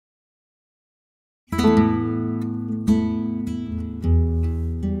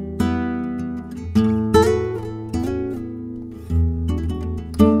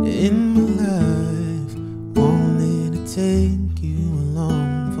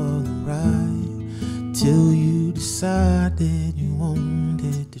till you decided you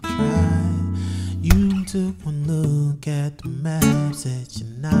wanted to try. You took one look at the map, said you're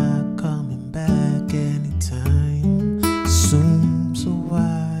not coming back anytime soon. So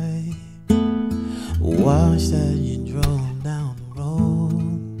why watch that you drove down the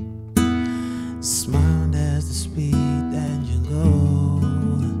road, smiled as the speed that you go,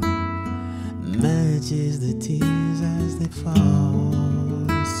 matches the tears as they fall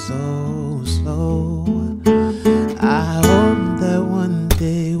so slow. I hope that one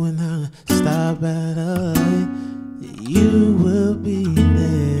day when I stop at a light, you will be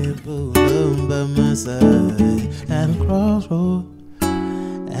there, pulled up by my side at a crossroad,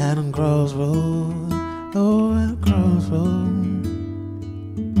 at a crossroad, oh, at a crossroad.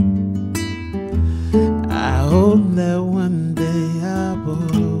 I hope that one day I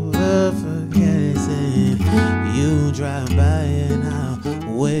pull over for gas and you drive by and I'll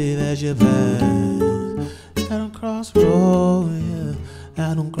wave at your pass. At a crossroad, yeah,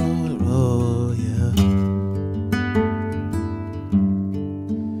 at a crossroad, yeah.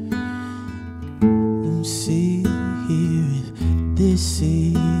 You see here in this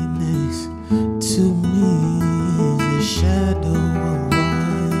seat next to me is the shadow of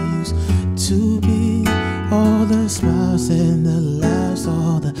what used to be. All the smiles and the laughs,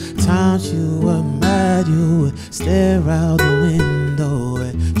 all the times you were mad, you would stare out the window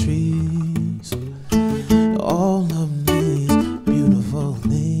at trees. All of these beautiful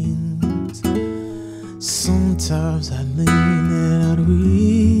things, sometimes I lean and I'd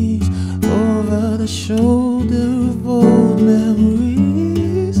reach over the shoulder of old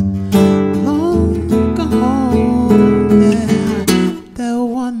memories long gone. Yeah, that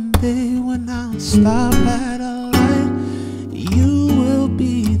one day when I'll stop at a light, you will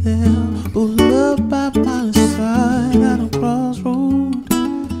be there, pull up by my side at a crossroad,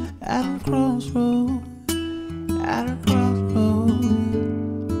 at a crossroad, at a crossroad.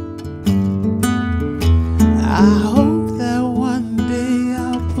 I hope that one day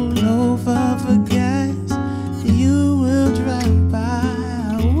I'll pull over for gas, you will drive by,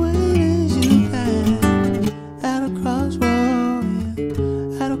 I'll wave you back at a crossroad,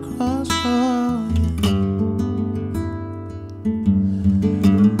 yeah, at a crossroad, yeah.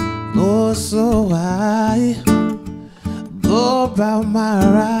 Oh, so I go about my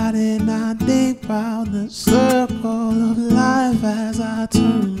ride and I think about the circle of life as I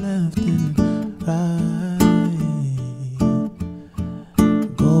turn left and right.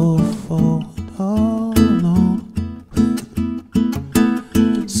 Go forward all alone.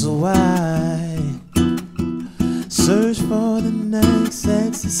 So I search for the next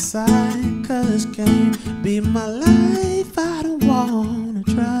exercise, 'cause can't be my life